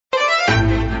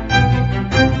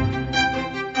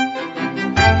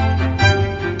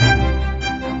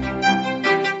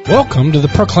Welcome to the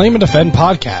Proclaim and Defend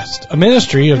podcast, a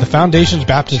ministry of the Foundations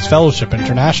Baptist Fellowship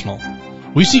International.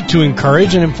 We seek to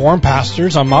encourage and inform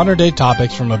pastors on modern-day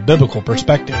topics from a biblical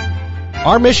perspective.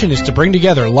 Our mission is to bring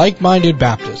together like-minded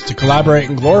Baptists to collaborate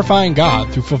in glorifying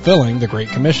God through fulfilling the Great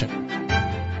Commission.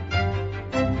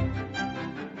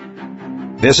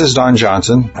 This is Don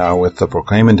Johnson with the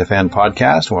Proclaim and Defend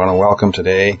podcast. We want to welcome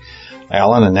today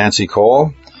Alan and Nancy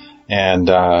Cole. And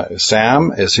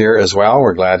Sam is here as well.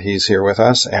 We're glad he's here with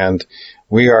us. And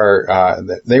we are,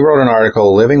 they wrote an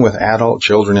article, Living with Adult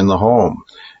Children in the Home.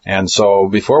 And so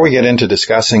before we get into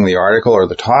discussing the article or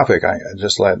the topic, I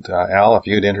just let Al, if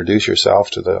you'd introduce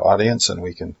yourself to the audience, and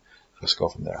we can just go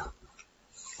from there.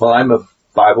 Well, I'm a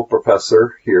Bible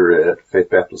professor here at Faith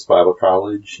Baptist Bible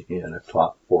College, and I've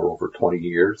taught for over 20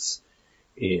 years.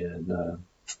 And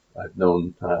I've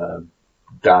known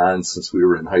Don since we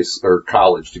were in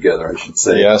college together, I should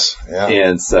say. Yes, yeah.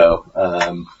 And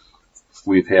so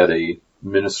we've had a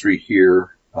ministry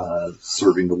here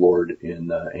serving the Lord in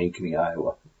Ankeny,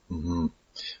 Iowa. Mm-hmm.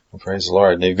 Well, praise the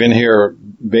Lord. You've been here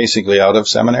basically out of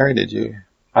seminary, did you?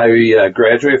 I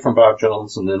graduated from Bob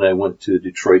Jones, and then I went to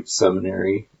Detroit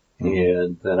Seminary,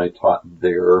 and then I taught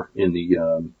there in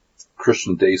the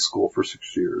Christian Day School for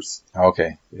 6 years.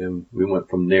 Okay. And we went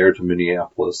from there to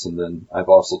Minneapolis, and then I've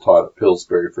also taught at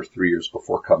Pillsbury for 3 years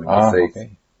before coming to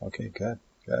Faith. Okay, good.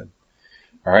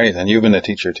 All right, and you've been a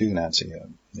teacher too, Nancy,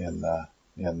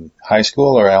 in high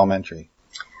school or elementary?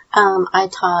 I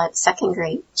taught second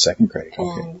grade. Second grade,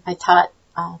 okay. And I taught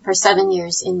for 7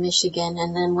 years in Michigan,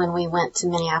 and then when we went to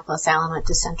Minneapolis, Alan went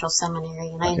to Central Seminary,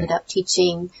 and I ended up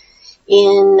teaching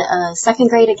in second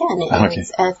grade again. It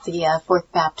was at the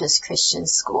Fourth Baptist Christian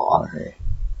School. Okay.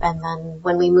 And then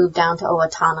when we moved down to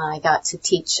Owatonna, I got to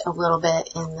teach a little bit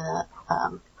in the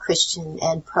Christian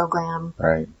Ed program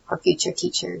for future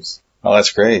teachers. Oh,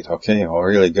 that's great. Okay, well,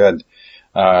 really good.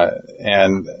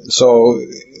 And so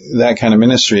that kind of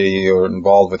ministry, you're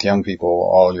involved with young people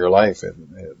all your life,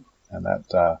 and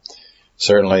that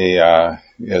certainly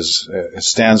it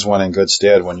stands one in good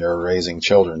stead when you're raising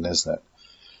children, isn't it?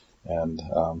 And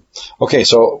okay,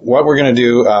 so what we're going to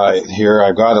do here,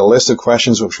 I've got a list of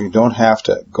questions which we don't have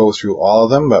to go through all of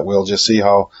them, but we'll just see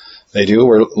how they do.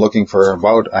 We're looking for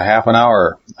about a half an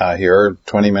hour here,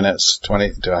 20 minutes,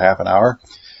 20 to a half an hour,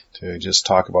 to just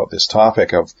talk about this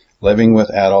topic of living with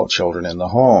adult children in the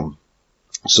home.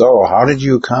 So, how did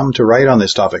you come to write on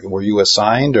this topic? Were you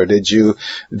assigned, or did you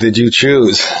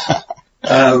choose?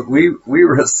 We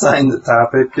were assigned the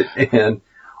topic and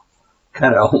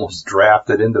kind of almost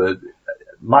drafted into it.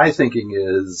 My thinking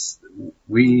is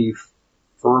we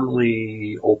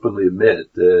firmly, openly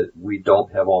admit that we don't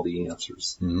have all the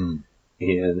answers. Mm-hmm.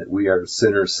 And we are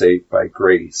sinners saved by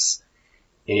grace.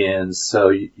 And so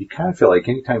you kind of feel like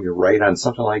anytime you write on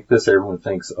something like this, everyone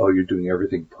thinks, oh, you're doing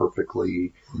everything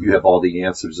perfectly. You have all the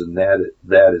answers, and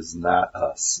that is not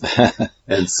us.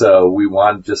 And so we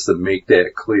want just to make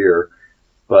that clear.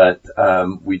 But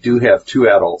we do have two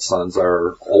adult sons.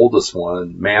 Our oldest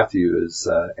one, Matthew, is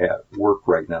at work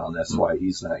right now, and that's why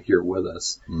he's not here with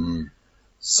us. Mm-hmm.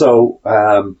 So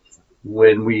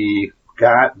when we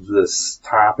got this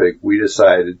topic, we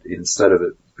decided instead of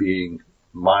it being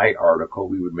my article,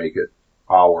 we would make it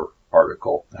our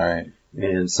article. All right.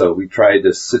 And so we tried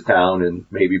to sit down and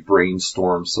maybe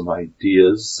brainstorm some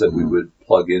ideas that we would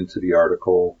plug into the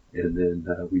article, and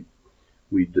then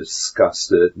we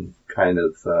discussed it and kind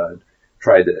of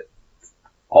tried to,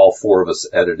 all four of us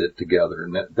edit it together,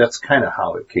 and that's kind of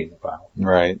how it came about.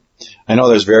 Right. I know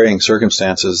there's varying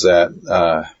circumstances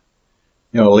that,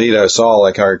 lead us all,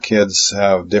 like our kids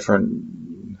have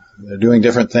they're doing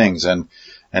different things, and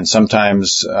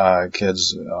sometimes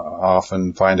kids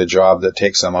often find a job that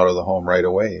takes them out of the home right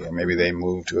away, or maybe they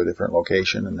move to a different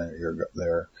location and they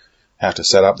have to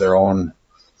set up their own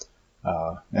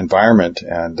environment,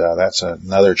 and that's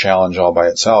another challenge all by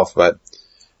itself. But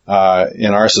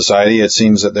in our society, it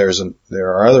seems that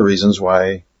there are other reasons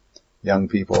why young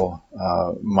people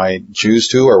might choose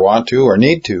to, or want to, or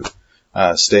need to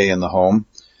stay in the home.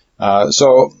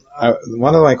 So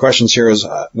one of my questions here is,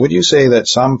 would you say that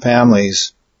some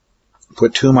families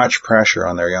put too much pressure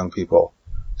on their young people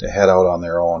to head out on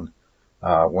their own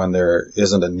when there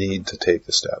isn't a need to take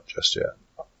the step just yet?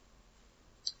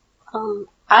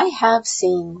 I have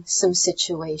seen some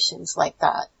situations like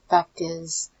that. Fact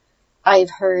is, I've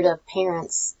heard of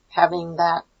parents having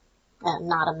that,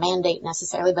 not a mandate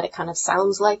necessarily, but it kind of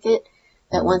sounds like it,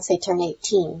 that once they turn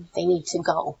 18, they need to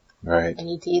go. Right. They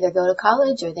need to either go to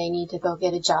college or they need to go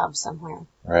get a job somewhere.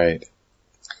 Right.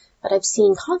 But I've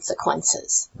seen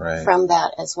consequences from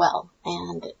that as well.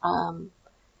 And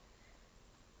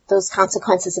those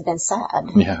consequences have been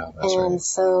sad. Yeah, that's and right.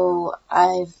 so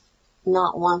I've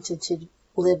not wanted to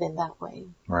live in that way.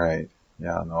 Right.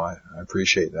 Yeah, no, I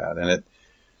appreciate that. And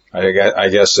I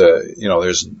guess,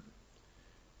 there's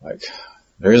like,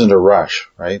 there isn't a rush,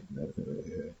 right?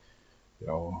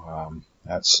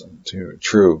 That's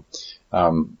true.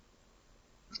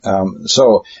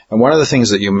 So, and one of the things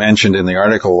that you mentioned in the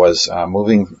article was,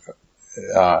 moving,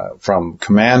 from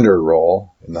commander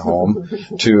role in the home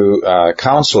to,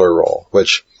 counselor role,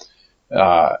 which,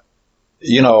 that,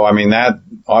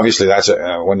 obviously that's,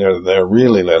 when they're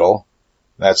really little,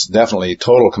 that's definitely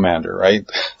total commander, right?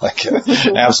 Like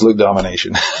absolute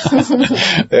domination.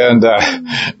 And,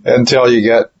 until you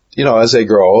get, as they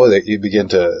grow,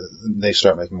 they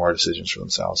start making more decisions for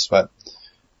themselves. But,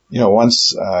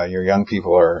 once, your young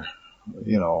people are,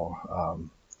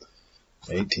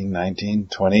 18, 19,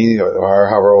 20, or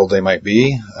however old they might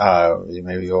be,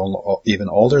 maybe even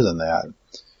older than that,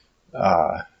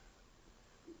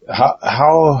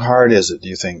 how hard is it, do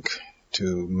you think,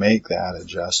 to make that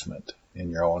adjustment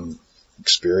in your own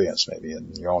experience, maybe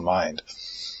in your own mind?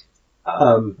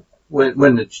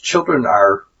 When the children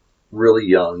are really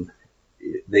young,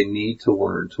 they need to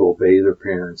learn to obey their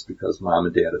parents because mom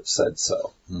and dad have said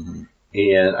so. Mm-hmm.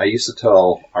 And I used to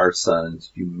tell our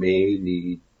sons, you may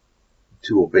need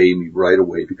to obey me right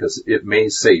away because it may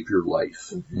save your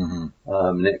life. Mm-hmm.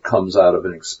 And it comes out of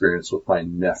an experience with my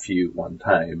nephew one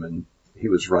time, and he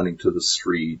was running to the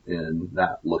street and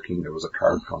not looking. There was a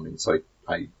car coming. So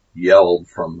I yelled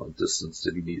from a distance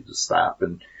that he needed to stop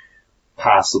and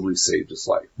possibly saved his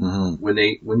life.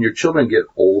 Mm-hmm. When your children get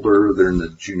older, they're in the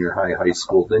junior high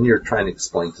school, then you're trying to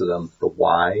explain to them the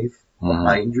why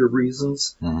behind your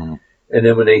reasons. Mm-hmm. And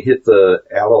then when they hit the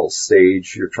adult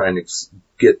stage, you're trying to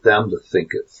get them to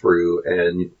think it through.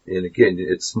 And again,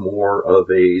 it's more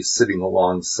of a sitting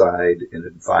alongside and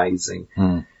advising.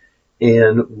 Mm.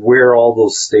 And where all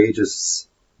those stages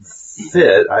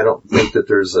fit, I don't think that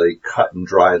there's a cut and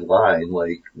dry line.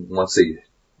 Like once they,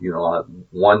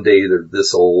 one day they're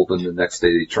this old and the next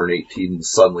day they turn 18 and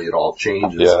suddenly it all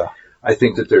changes. Yeah. I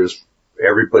think that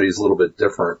everybody's a little bit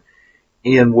different.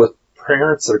 And with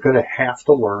parents are going to have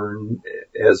to learn,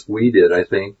 as we did, I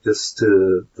think, just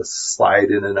to slide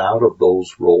in and out of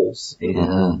those roles.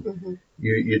 And mm-hmm.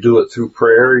 you do it through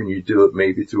prayer, and you do it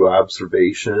maybe through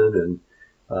observation and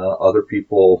other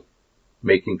people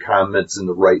making comments in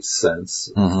the right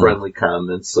sense, mm-hmm. friendly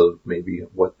comments of maybe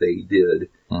what they did.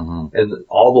 Mm-hmm. And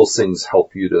all those things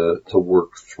help you to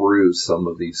work through some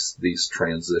of these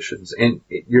transitions. And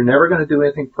you're never going to do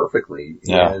anything perfectly.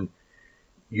 Yeah. And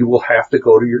you will have to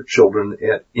go to your children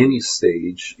at any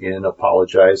stage and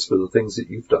apologize for the things that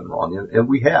you've done wrong. And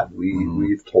we have.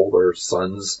 We've told our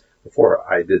sons before,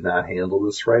 I did not handle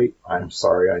this right. I'm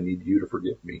sorry. I need you to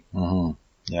forgive me. Mm-hmm.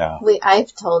 Yeah.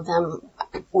 I've told them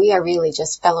we are really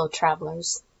just fellow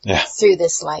travelers through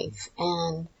this life.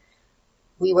 And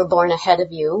we were born ahead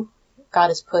of you. God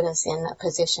has put us in a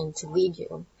position to lead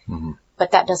you. Mm-hmm.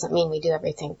 But that doesn't mean we do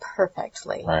everything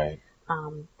perfectly. Right.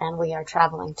 And we are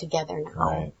traveling together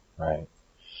now. Right.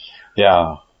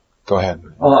 Yeah. Go ahead.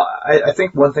 I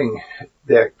think one thing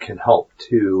that can help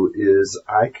too is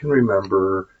I can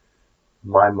remember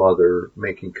my mother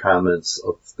making comments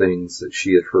of things that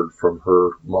she had heard from her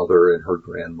mother and her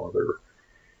grandmother.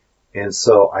 And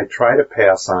so I try to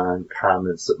pass on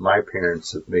comments that my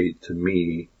parents have made to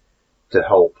me to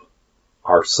help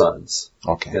our sons.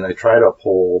 Okay. And I try to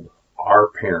uphold our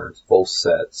parents, both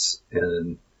sets,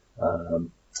 and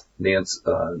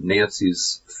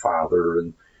Nancy's father,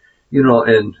 and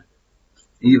and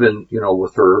even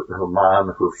with her mom,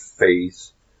 her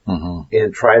faith, mm-hmm.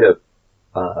 and try to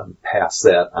pass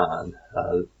that on.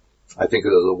 I think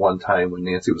of the one time when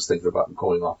Nancy was thinking about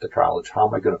going off to college. How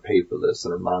am I going to pay for this?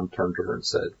 And her mom turned to her and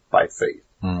said, "By faith."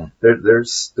 Mm-hmm.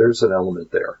 There's an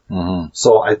element there. Mm-hmm.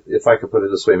 So if I could put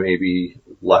it this way, maybe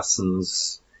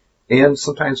lessons and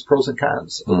sometimes pros and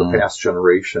cons of mm-hmm. the past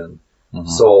generation. Mm-hmm.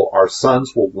 So our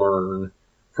sons will learn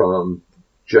from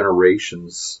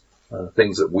generations,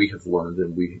 things that we have learned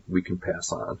and we can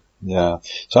pass on. Yeah.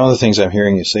 Some of the things I'm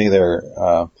hearing you say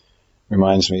there,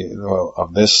 reminds me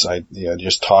of this idea,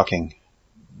 just talking,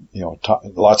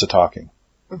 lots of talking,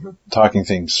 mm-hmm. talking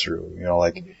things through,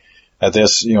 like mm-hmm. at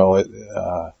this, you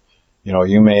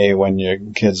may, when your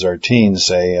kids are teens,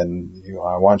 say, I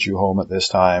want you home at this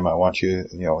time. I want you,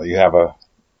 you have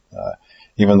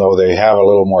even though they have a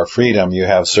little more freedom, you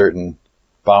have certain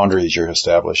boundaries you're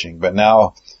establishing. But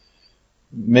now,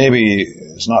 maybe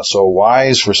it's not so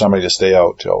wise for somebody to stay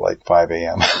out till like 5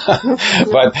 a.m.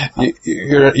 But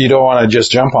you don't want to just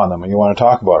jump on them, and you want to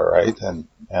talk about it, right?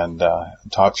 And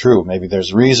talk through. Maybe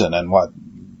there's reason and what,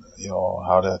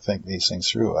 how to think these things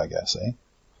through, I guess, eh?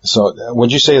 So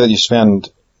would you say that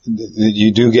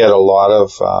you do get a lot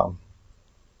of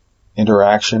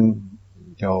interaction,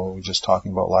 just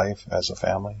talking about life as a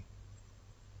family?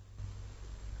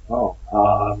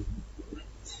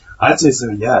 I'd say so,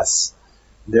 yes.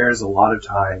 There's a lot of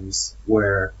times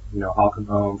where, I'll come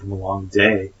home from a long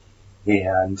day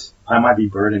and I might be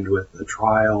burdened with a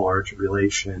trial or a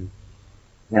tribulation,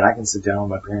 and I can sit down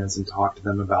with my parents and talk to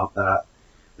them about that.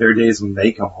 There are days when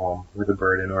they come home with a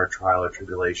burden or a trial or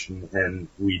tribulation, and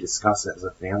we discuss it as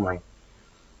a family.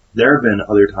 There have been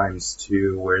other times,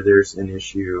 too, where there's an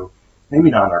issue, maybe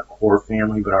not in our core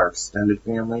family, but our extended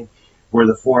family, where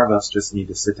the four of us just need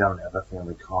to sit down and have a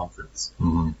family conference.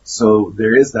 Mm-hmm. So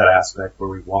there is that aspect where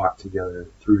we walk together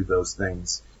through those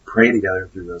things, pray together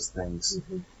through those things,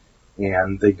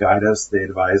 and they guide us, they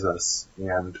advise us,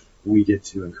 and we get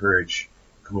to encourage,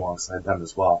 come alongside them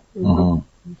as well. Mm-hmm.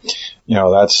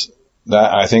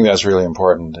 I think that's really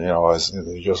important. As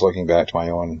just looking back to my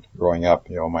own growing up,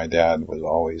 my dad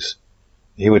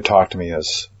he would talk to me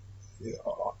as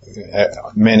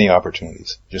many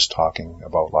opportunities, just talking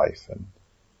about life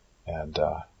and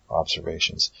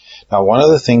observations. Now, one of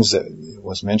the things that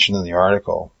was mentioned in the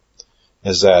article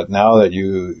is that now that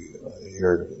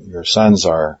your sons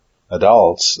are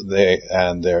adults,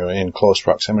 they're in close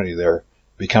proximity, they're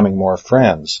becoming more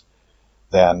friends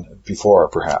than before,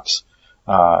 perhaps.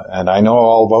 And I know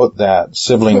all about that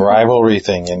sibling rivalry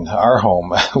thing in our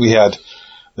home. We had,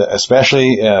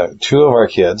 especially two of our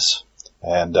kids,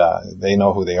 and they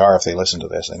know who they are if they listen to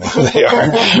this. They know who they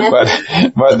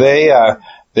are. but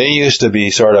they used to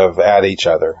be sort of at each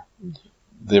other.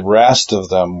 The rest of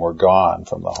them were gone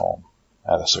from the home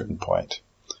at a certain point,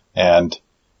 and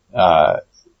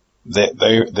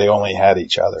they only had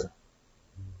each other.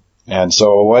 And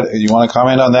so you want to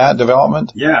comment on that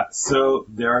development? Yeah, so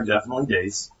there are definitely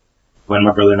days when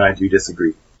my brother and I do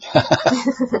disagree.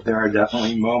 There are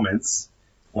definitely moments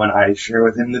when I share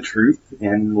with him the truth,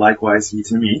 and likewise he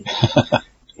to me.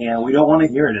 And we don't want to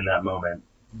hear it in that moment.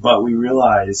 But we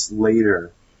realize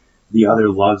later the other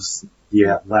loves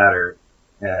the latter,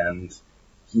 and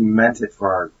he meant it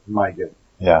for my good.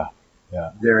 Yeah.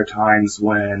 There are times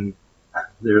when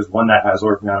there's one night I was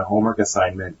working on a homework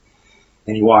assignment,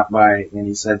 and he walked by and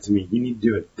he said to me, "You need to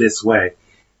do it this way."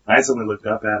 And I suddenly looked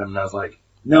up at him and I was like,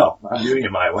 "No, I'm doing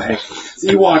it my way." So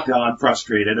he walked on,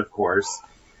 frustrated, of course.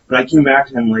 But I came back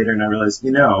to him later and I realized,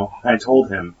 I told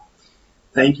him,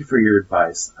 "Thank you for your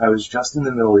advice. I was just in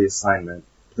the middle of the assignment.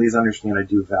 Please understand I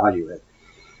do value it."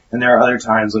 And there are other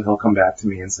times when he'll come back to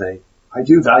me and say, "I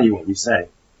do value what you say."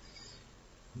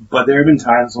 But there have been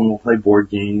times when we'll play board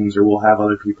games or we'll have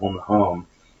other people in the home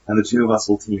and the two of us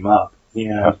will team up.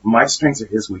 And my strengths are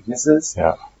his weaknesses.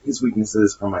 Yeah. His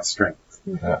weaknesses are my strengths.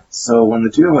 Yeah. So when the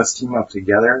two of us team up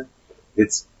together,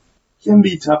 it can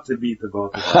be tough to beat the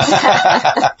both of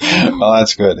us. Well,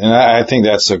 that's good. And I think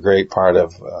that's a great part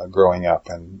of growing up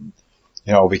and,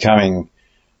 becoming,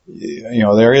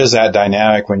 there is that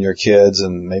dynamic when you're kids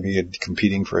and maybe you're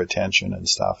competing for attention and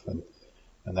stuff. And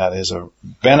that is a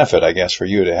benefit, I guess, for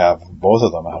you to have both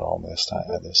of them at home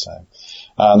at this time.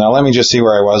 Now let me just see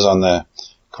where I was on the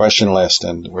question list,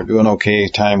 and we're doing okay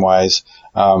time-wise.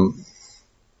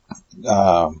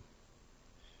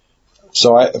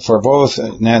 So for both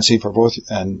Nancy,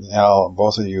 and Al,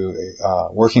 both of you,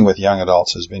 working with young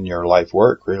adults has been your life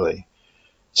work, really.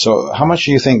 So how much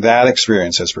do you think that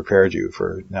experience has prepared you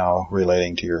for now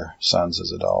relating to your sons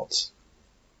as adults?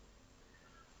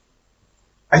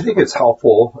 I think it's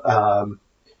helpful.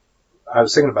 I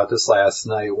was thinking about this last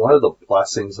night. One of the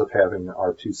blessings of having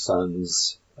our two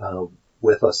sons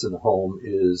with us in the home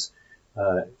is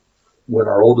when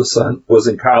our oldest son was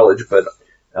in college, but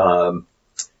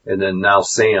and then now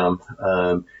Sam,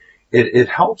 it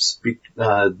helps.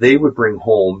 They would bring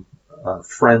home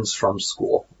friends from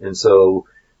school, and so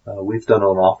we've done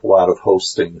an awful lot of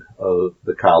hosting of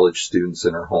the college students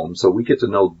in our home, so we get to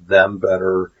know them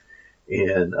better.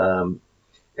 And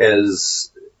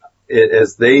as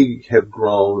they have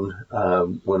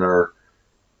grown, when our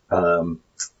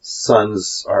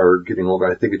sons are getting older,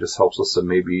 I think it just helps us to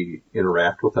maybe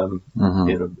interact with them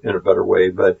in a better way.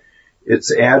 But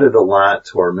it's added a lot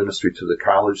to our ministry to the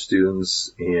college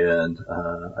students, and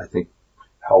I think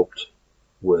helped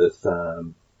with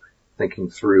thinking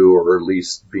through, or at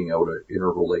least being able to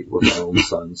interrelate with my own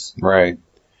sons. Right.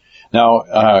 Now,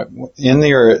 in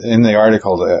the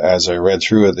article, as I read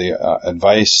through it, the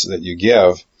advice that you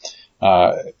give,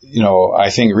 I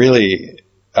think really,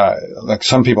 like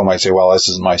some people might say, well, this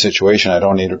isn't my situation. I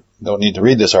don't need to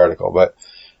read this article. But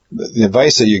the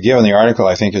advice that you give in the article,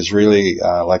 I think, is really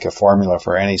like a formula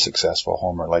for any successful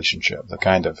home relationship, the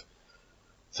kind of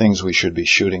things we should be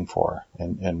shooting for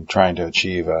in trying to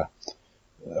achieve a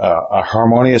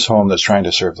harmonious home that's trying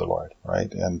to serve the Lord,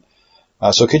 right? And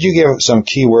so could you give some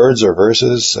key words or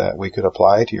verses that we could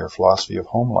apply to your philosophy of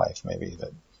home life, maybe,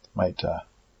 that might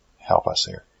help us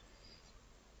here?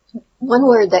 One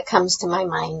word that comes to my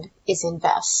mind is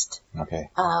invest. Okay.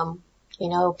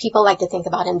 People like to think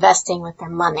about investing with their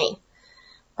money,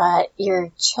 but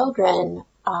your children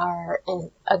are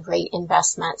a great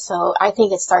investment. So I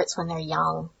think it starts when they're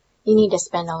young. You need to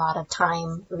spend a lot of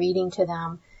time reading to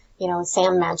them.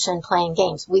 Sam mentioned playing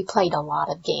games. We played a lot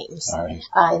of games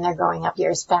in their growing up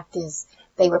years. Fact is,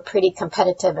 they were pretty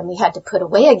competitive, and we had to put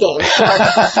away a game for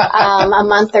a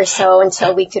month or so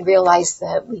until we could realize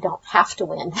that we don't have to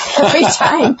win every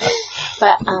time.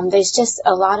 But there's just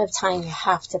a lot of time you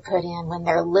have to put in when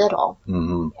they're little,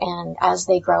 and as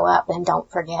they grow up, and don't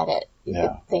forget it.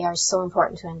 Yeah. They are so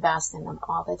important to invest in them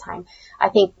all the time. I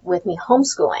think with me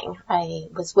homeschooling, I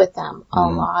was with them a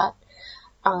lot.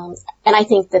 And I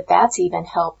think that that's even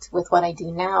helped with what I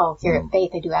do now here at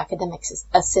Faith. I do academic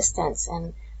assistance,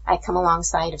 and I come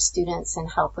alongside of students and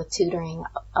help with tutoring.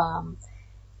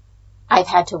 I've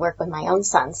had to work with my own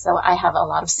son, so I have a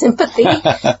lot of sympathy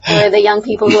for the young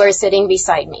people who are sitting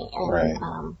beside me.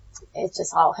 And it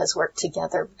just all has worked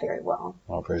together very well.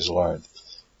 Well, praise the Lord.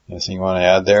 Anything you want to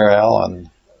add there, Al?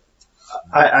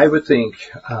 I would think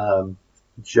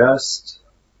just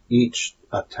each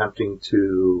attempting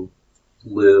to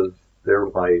live their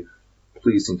life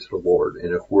pleasing to the Lord.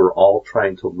 And if we're all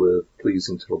trying to live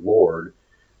pleasing to the Lord,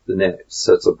 then that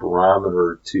sets a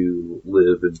barometer to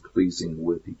live in pleasing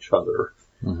with each other.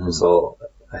 And so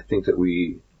I think that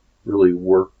we really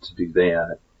work to do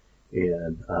that.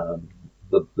 And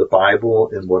the Bible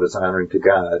and what is honoring to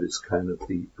God is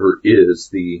is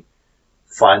the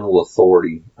final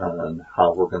authority on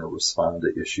how we're going to respond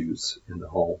to issues in the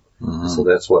home. So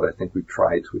that's what I think we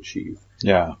try to achieve.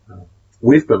 Yeah.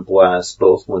 We've been blessed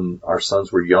both when our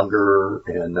sons were younger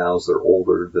and now as they're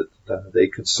older that they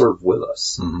could serve with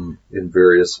us in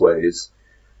various ways.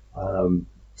 And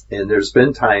there's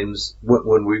been times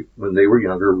when they were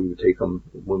younger, we would take them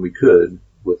when we could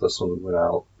with us when we went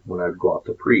out, when I'd go out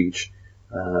to preach.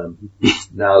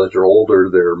 Now that they're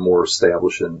older, they're more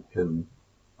established in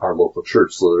our local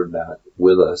church, so they're not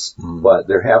with us. But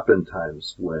there have been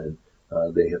times when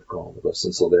they have gone with us,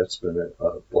 and so that's been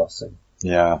a blessing.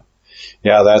 Yeah.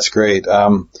 Yeah, that's great.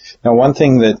 Now, one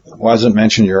thing that wasn't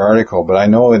mentioned in your article, but I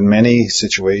know in many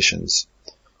situations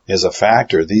is a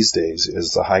factor these days,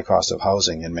 is the high cost of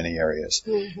housing in many areas.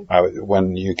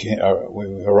 When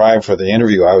we arrived for the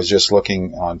interview, I was just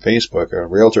looking on Facebook. A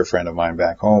realtor friend of mine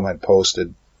back home had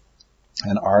posted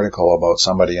an article about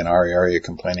somebody in our area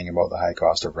complaining about the high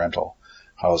cost of rental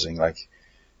housing. Like,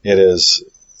 it is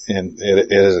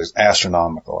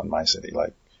astronomical in my city,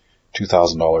 like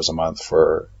 $2,000 a month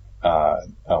for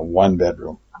a one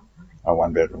bedroom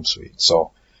suite.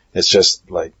 So it's just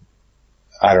like,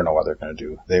 I don't know what they're going to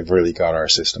do. They've really got our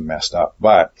system messed up.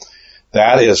 But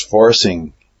that is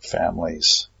forcing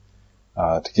families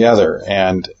together.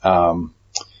 And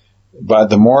but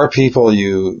the more people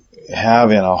you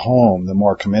have in a home, the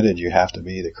more committed you have to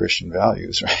be to Christian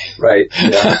values, right? Right.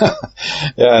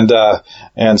 Yeah.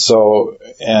 And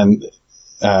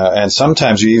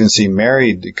sometimes you even see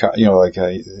married, like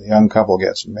a young couple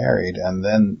gets married, and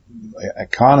then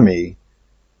economy,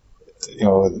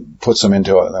 puts them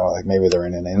into like maybe they're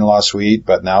in an in-law suite,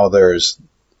 but now they're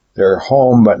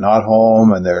home but not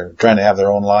home, and they're trying to have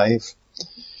their own life.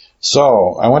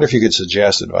 So I wonder if you could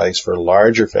suggest advice for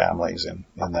larger families in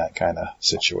that kind of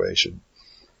situation.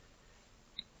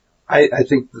 I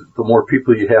think the more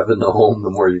people you have in the home,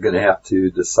 the more you're going to have to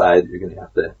decide you're going to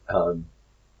have to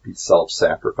be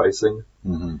self-sacrificing.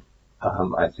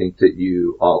 I think that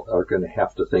you all are going to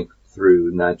have to think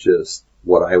through not just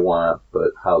what I want,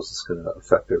 but how's this going to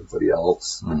affect everybody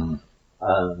else.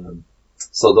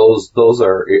 So those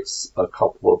are a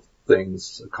couple of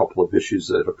things, a couple of issues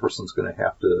that a person's going to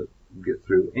have to get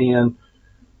through, and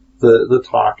the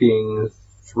talking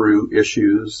through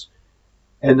issues,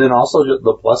 and then also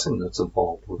the blessing that's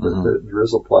involved with it. There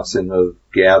is a blessing of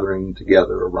gathering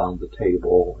together around the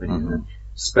table and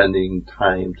spending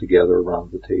time together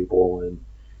around the table and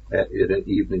at an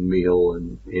evening meal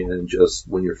and just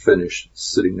when you're finished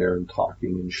sitting there and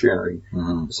talking and sharing.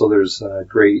 So there's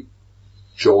great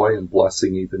joy and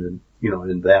blessing even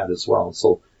in that as well.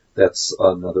 So that's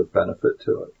another benefit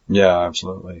to it. Yeah,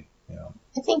 absolutely. Yeah.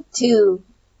 I think too,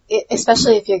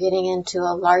 especially if you're getting into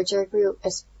a larger group,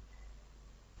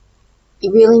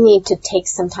 you really need to take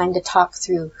some time to talk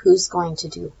through who's going to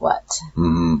do what.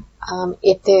 Mm-hmm.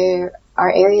 If there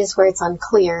are areas where it's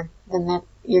unclear, then that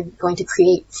you're going to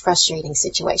create frustrating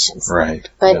situations. Right.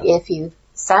 But if you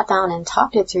sat down and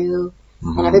talked it through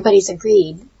and everybody's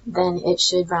agreed, then it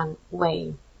should run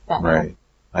way better. Right.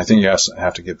 I think you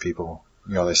have to give people,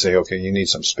 they say, okay, you need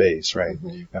some space, right?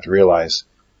 You have to realize,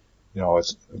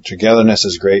 togetherness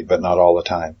is great, but not all the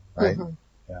time, right?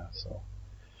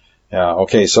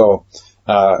 Okay. So,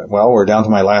 we're down to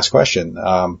my last question.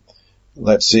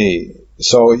 Let's see.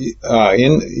 So,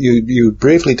 you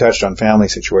briefly touched on family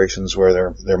situations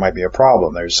where there might be a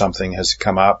problem. There's something has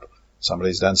come up,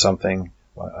 somebody's done something,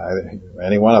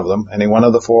 any one of them, any one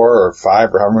of the 4 or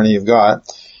 5 or however many you've got.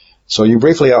 So you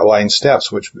briefly outlined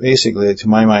steps, which basically, to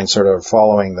my mind, sort of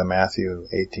following the Matthew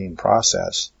 18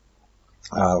 process.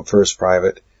 First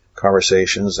private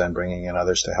conversations, then bringing in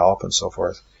others to help and so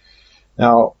forth.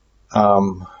 Now,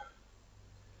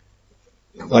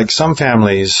 like some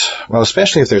families, well,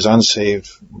 especially if there's unsaved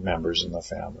members in the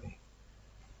family,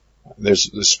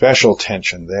 there's a special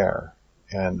tension there.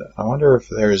 And I wonder if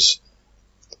there's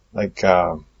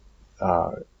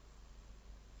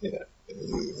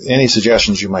any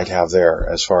suggestions you might have there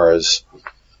as far as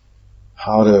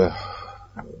how to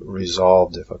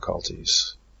resolve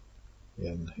difficulties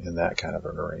in that kind of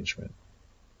an arrangement.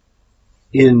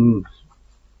 In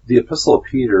the Epistle of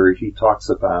Peter, he talks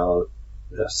about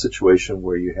a situation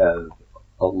where you have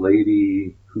a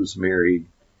lady who's married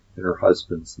and her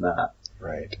husband's not.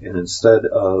 Right. And instead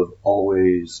of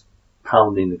always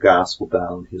pounding the gospel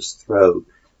down his throat,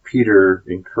 Peter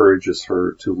encourages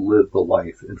her to live the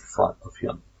life in front of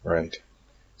him. Right.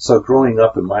 So growing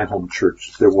up in my home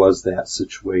church, there was that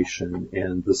situation,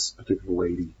 and this particular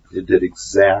lady did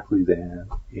exactly that.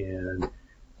 And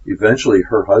eventually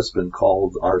her husband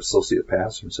called our associate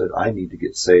pastor and said, I need to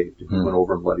get saved. And he went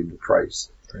over and led him to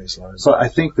Christ. Praise the Lord. So I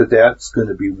think that that's going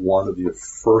to be one of your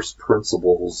first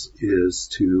principles, is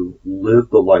to live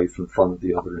the life in front of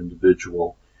the other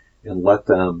individual and let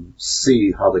them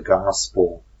see how the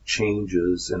gospel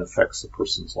changes and affects the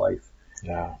person's life.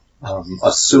 Yeah.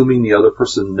 Assuming the other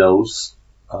person knows,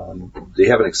 they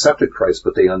haven't accepted Christ,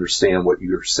 but they understand what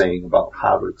you're saying about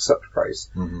how to accept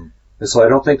Christ. Mm-hmm. And so I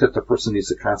don't think that the person needs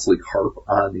to constantly harp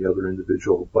on the other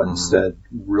individual, but instead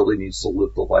really needs to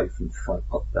live the life in front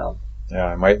of them.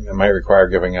 Yeah, it might require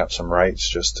giving up some rights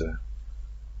just to.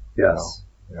 Yes.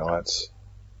 That's.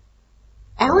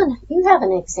 Alan, you have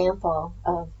an example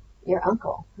of your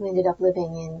uncle who ended up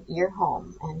living in your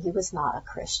home, and he was not a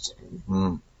Christian.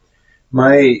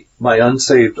 My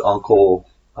unsaved uncle,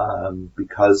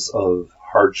 because of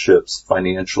hardships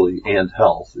financially and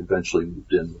health, eventually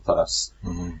moved in with us.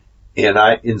 Mm-hmm. And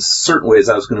in certain ways,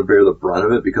 I was going to bear the brunt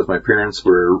of it because my parents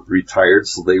were retired,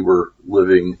 so they were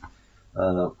living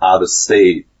out of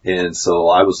state. And so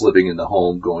I was living in the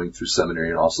home, going through seminary,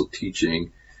 and also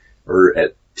teaching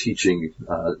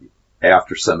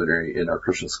after seminary in our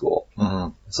Christian school. Mm-hmm.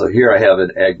 So here I have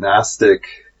an agnostic,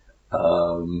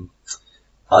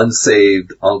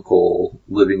 unsaved uncle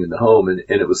living in the home, and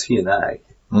it was he and I.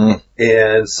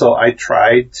 And so I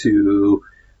tried to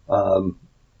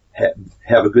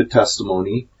have a good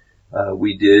testimony.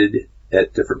 We did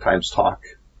at different times talk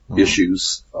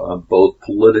issues, both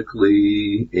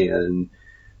politically and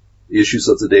issues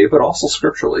of the day, but also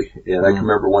scripturally. And I can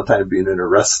remember one time being in a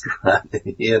restaurant,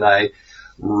 and he and I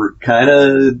kind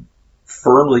of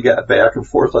firmly got back and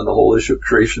forth on the whole issue of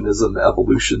creationism,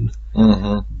 evolution.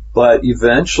 Mm-hmm. But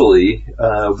eventually,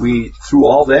 through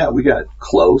all that, we got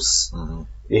close. Mm-hmm.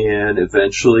 And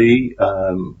eventually,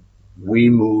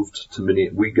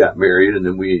 we got married, and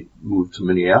then we moved to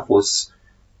Minneapolis.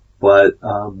 But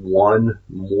one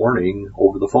morning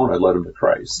over the phone, I led him to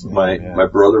Christ. My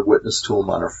brother witnessed to him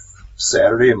on a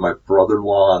Saturday, and my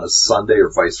brother-in-law on a Sunday, or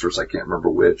vice versa. I can't remember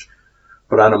which.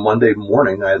 But on a Monday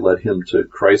morning, I led him to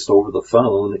Christ over the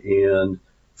phone, and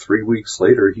 3 weeks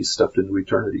later, he stepped into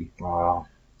eternity. Wow.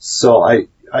 So I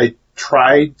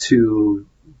tried to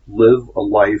live a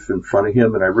life in front of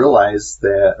him, and I realized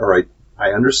that, or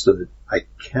I understood I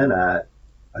cannot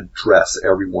address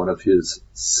every one of his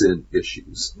sin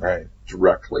issues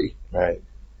directly. Right.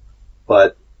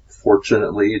 But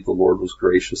fortunately, the Lord was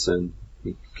gracious, and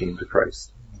he came to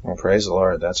Christ. Well, praise the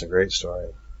Lord. That's a great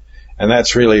story. And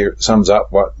that's really sums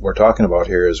up what we're talking about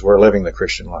here, is we're living the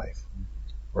Christian life.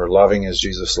 We're loving as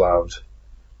Jesus loved.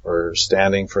 We're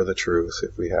standing for the truth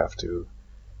if we have to,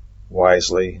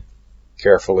 wisely,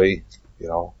 carefully,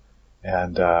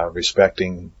 and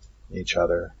respecting each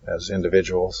other as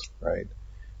individuals, right?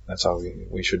 That's how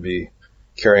we should be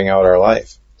carrying out our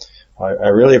life. I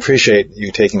really appreciate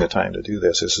you taking the time to do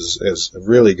this. This is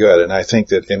really good, and I think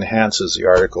that enhances the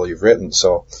article you've written.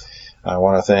 So I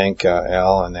want to thank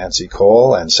Al and Nancy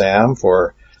Cole and Sam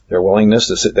for their willingness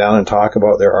to sit down and talk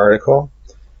about their article.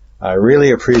 I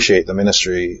really appreciate their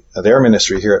ministry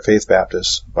here at Faith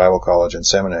Baptist Bible College and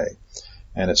Seminary,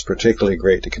 and it's particularly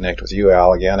great to connect with you,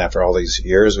 Al, again after all these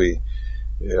years. We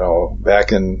knew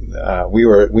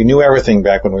everything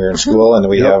back when we were in school, and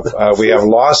we have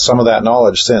lost some of that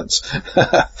knowledge since.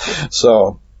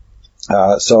 So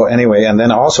anyway, and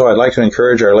then also I'd like to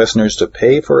encourage our listeners to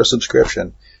pay for a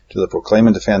subscription to the Proclaim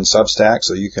and Defend Substack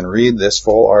so you can read this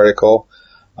full article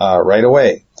right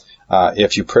away.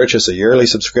 If you purchase a yearly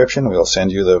subscription, we'll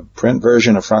send you the print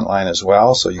version of FrontLine as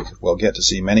well, so you will get to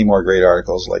see many more great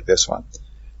articles like this one.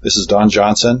 This is Don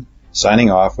Johnson,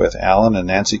 signing off with Alan and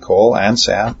Nancy Cole and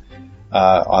Sam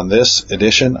on this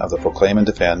edition of the Proclaim and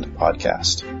Defend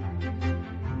podcast.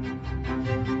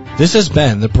 This has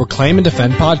been the Proclaim and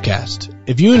Defend podcast.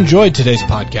 If you enjoyed today's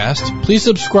podcast, please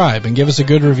subscribe and give us a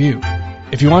good review.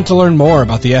 If you want to learn more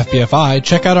about the FBFI,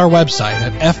 check out our website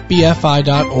at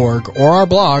fbfi.org or our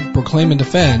blog, Proclaim and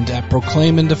Defend, at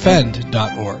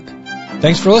proclaimanddefend.org.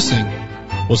 Thanks for listening.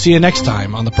 We'll see you next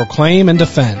time on the Proclaim and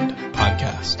Defend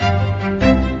podcast.